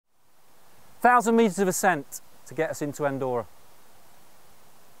1,000 metres of ascent to get us into Andorra.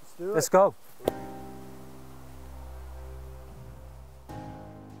 Let's do it. Let's go.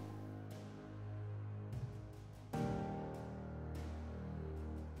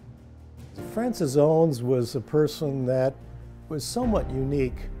 Francis Owens was a person that was somewhat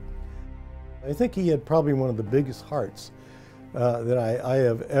unique. I think he had probably one of the biggest hearts that I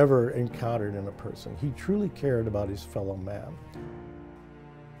have ever encountered in a person. He truly cared about his fellow man.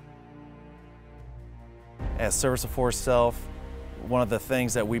 As service of force self, one of the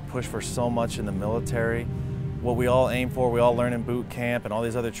things that we push for so much in the military, what we all aim for, we all learn in boot camp and all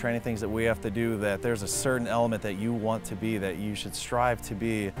these other training things that we have to do, that there's a certain element that you want to be, that you should strive to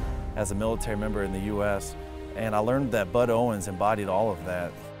be as a military member in the U.S. And I learned that Bud Owens embodied all of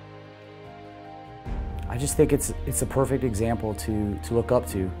that. I just think it's a perfect example to look up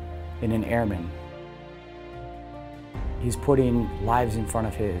to in an airman. He's putting lives in front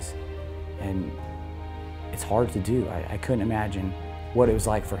of his, and it's hard to do. I couldn't imagine what it was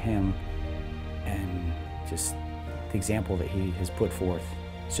like for him, and just the example that he has put forth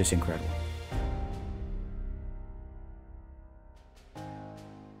is just incredible.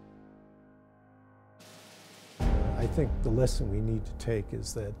 I think the lesson we need to take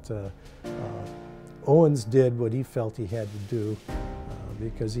is that Owens did what he felt he had to do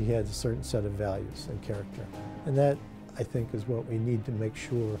because he had a certain set of values and character. And that, I think, is what we need to make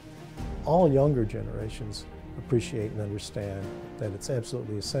sure all younger generations appreciate and understand, that it's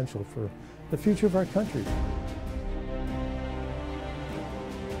absolutely essential for the future of our country.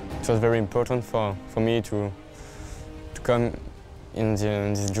 It was very important for me to come in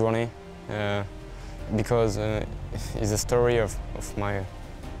this journey because it's a story of my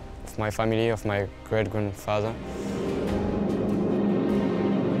family, of my great-grandfather.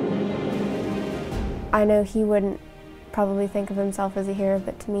 I know he wouldn't probably think of himself as a hero,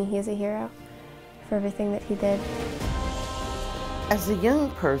 but to me he is a hero for everything that he did. As a young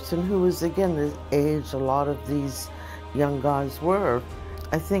person who was, again, the age a lot of these young guys were,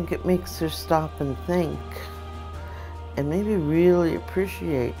 I think it makes her stop and think and maybe really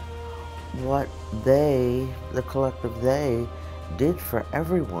appreciate what they, the collective they, did for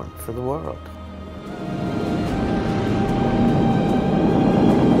everyone, for the world.